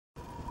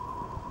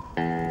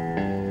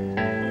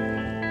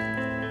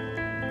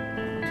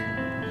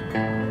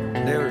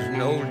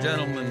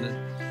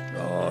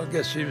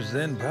guess he was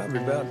then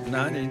probably about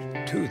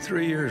 92,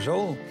 3 years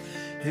old.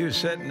 He was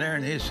sitting there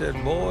and he said,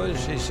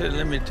 boys, he said,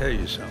 let me tell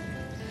you something.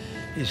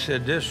 He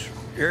said, this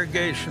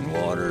irrigation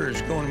water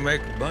is going to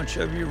make a bunch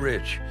of you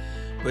rich.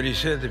 But he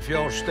said, if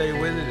y'all stay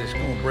with it, it's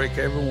going to break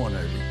every one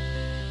of you.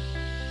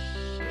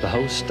 The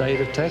whole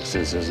state of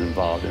Texas is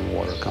involved in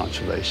water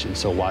conservation,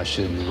 so why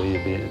shouldn't we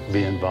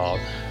be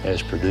involved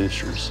as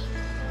producers?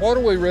 What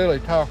are we really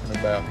talking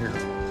about here?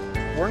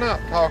 We're not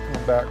talking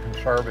about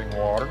conserving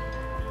water.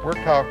 We're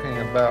talking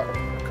about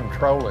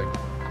controlling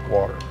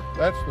water.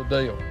 That's the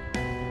deal.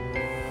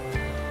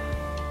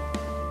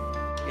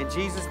 In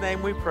Jesus'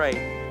 name we pray,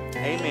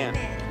 amen.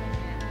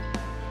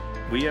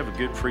 We have a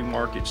good free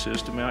market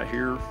system out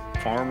here.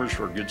 Farmers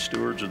are good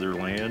stewards of their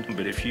land,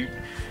 but if you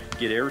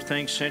get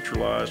everything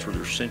centralized where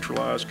there's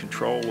centralized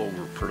control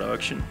over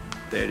production,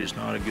 that is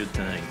not a good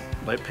thing.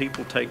 Let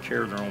people take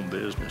care of their own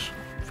business.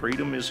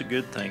 Freedom is a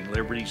good thing,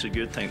 liberty is a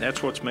good thing.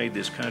 That's what's made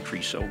this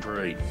country so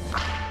great.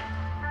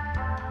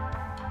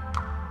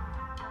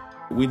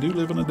 We do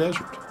live in a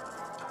desert.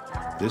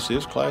 This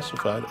is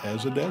classified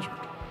as a desert.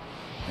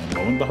 And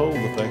lo and behold,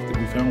 the fact that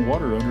we found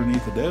water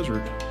underneath the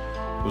desert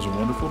was a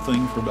wonderful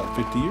thing for about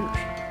 50 years.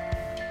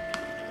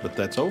 But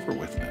that's over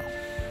with now.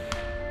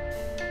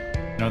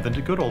 You know,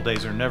 the good old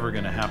days are never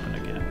going to happen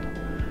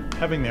again.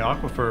 Having the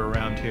aquifer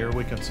around here,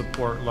 we can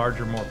support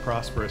larger, more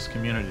prosperous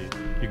communities.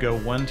 You go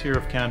one tier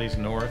of counties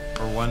north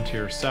or one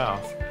tier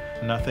south,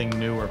 nothing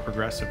new or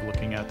progressive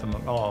looking at them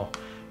at all.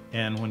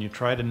 And when you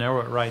try to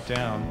narrow it right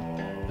down,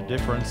 the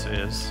difference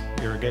is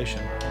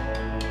irrigation.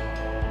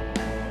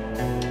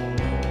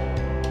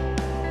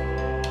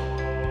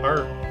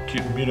 Our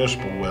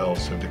municipal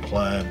wells have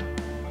declined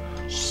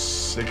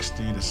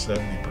 60 to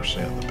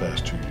 70% in the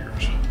past 2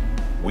 years.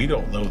 We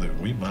don't know that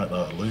we might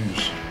not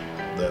lose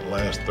that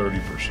last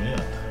 30%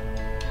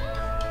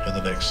 in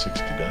the next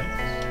 60 days.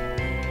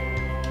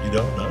 You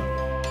don't know.